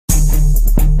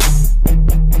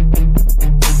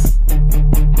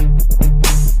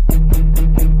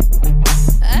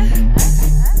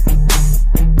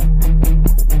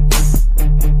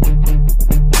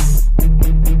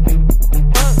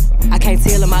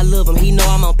I love him, he know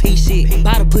I'm on P shit.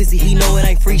 Buy the pussy, he know it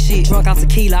ain't free shit. Drunk off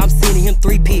tequila, I'm sending him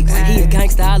 3 pics. He a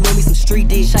gangster, I love me some street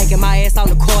dick. Shaking my ass on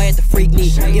the car at the freak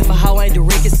nick. If a hoe ain't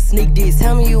direct, it's a sneak diss.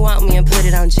 Tell me you want me and put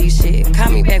it on G shit.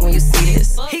 Call me back when you see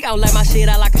this. He gon' lay my shit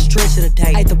out like a stretcher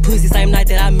today. Ate the pussy same night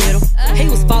that I met him. He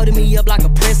was folding me up like a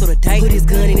pretzel today. Put his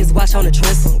gun in his watch on the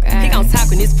dresser. He gon' talk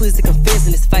when this pussy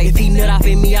confessing his face. If he nut off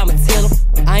in me, I'ma tell him.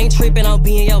 I ain't tripping on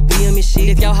being your BM and shit.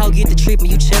 If your hoe get the trippin',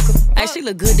 you check her. Hey, she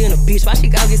look good than a bitch. Why she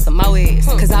go get some more ass?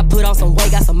 Cause I put on some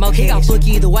weight, got some more cash. He gon' fuck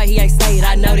you either way, he ain't say it,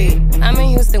 I know that. I'm in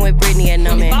Houston with Brittany and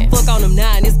no man. If I fuck on him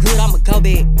now and it's good, I'ma go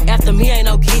back. After me, ain't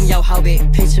no getting your hoe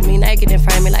back. Picture me naked and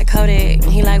frame me like Kodak.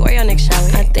 He like, where your next show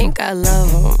at? I think I love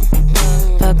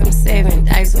him. Fuck him 7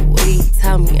 days a week.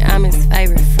 Tell me I'm his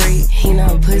favorite freak. He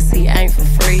know pussy ain't for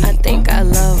free. I think I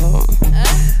love him.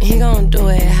 He gon' do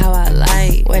it how I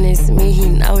like. When it's me, he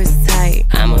know it's tight.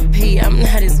 I'm a P, I'm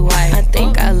not his wife. I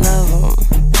think I love him.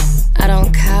 I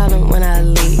don't call him when I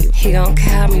leave. He gon'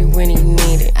 call me when he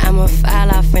need it. I'ma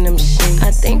file off in them sheets.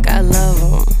 I think I love him.